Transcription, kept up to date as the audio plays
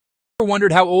Ever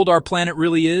wondered how old our planet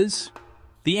really is?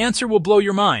 The answer will blow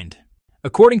your mind.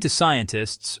 According to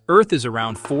scientists, Earth is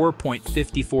around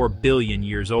 4.54 billion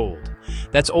years old.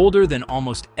 That's older than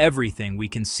almost everything we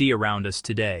can see around us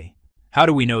today. How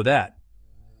do we know that?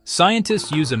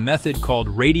 Scientists use a method called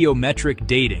radiometric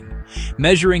dating,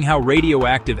 measuring how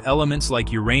radioactive elements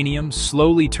like uranium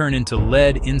slowly turn into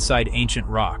lead inside ancient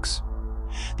rocks.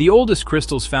 The oldest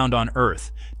crystals found on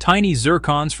Earth, tiny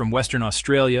zircons from Western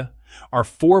Australia, are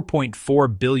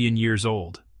 4.4 billion years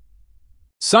old.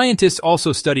 Scientists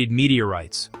also studied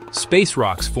meteorites, space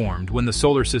rocks formed when the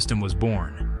solar system was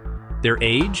born. Their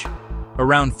age?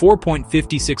 Around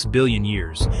 4.56 billion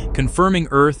years, confirming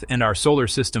Earth and our solar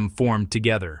system formed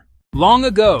together. Long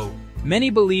ago, many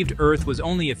believed Earth was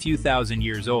only a few thousand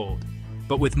years old.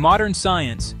 But with modern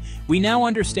science, we now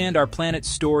understand our planet's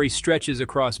story stretches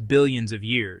across billions of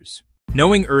years.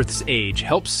 Knowing Earth's age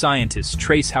helps scientists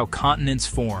trace how continents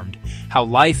formed, how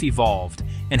life evolved,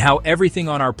 and how everything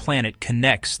on our planet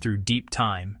connects through deep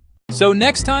time. So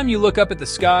next time you look up at the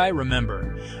sky,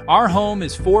 remember, our home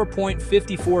is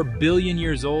 4.54 billion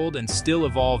years old and still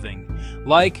evolving.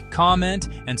 Like, comment,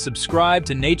 and subscribe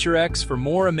to Naturex for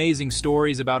more amazing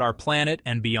stories about our planet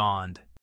and beyond.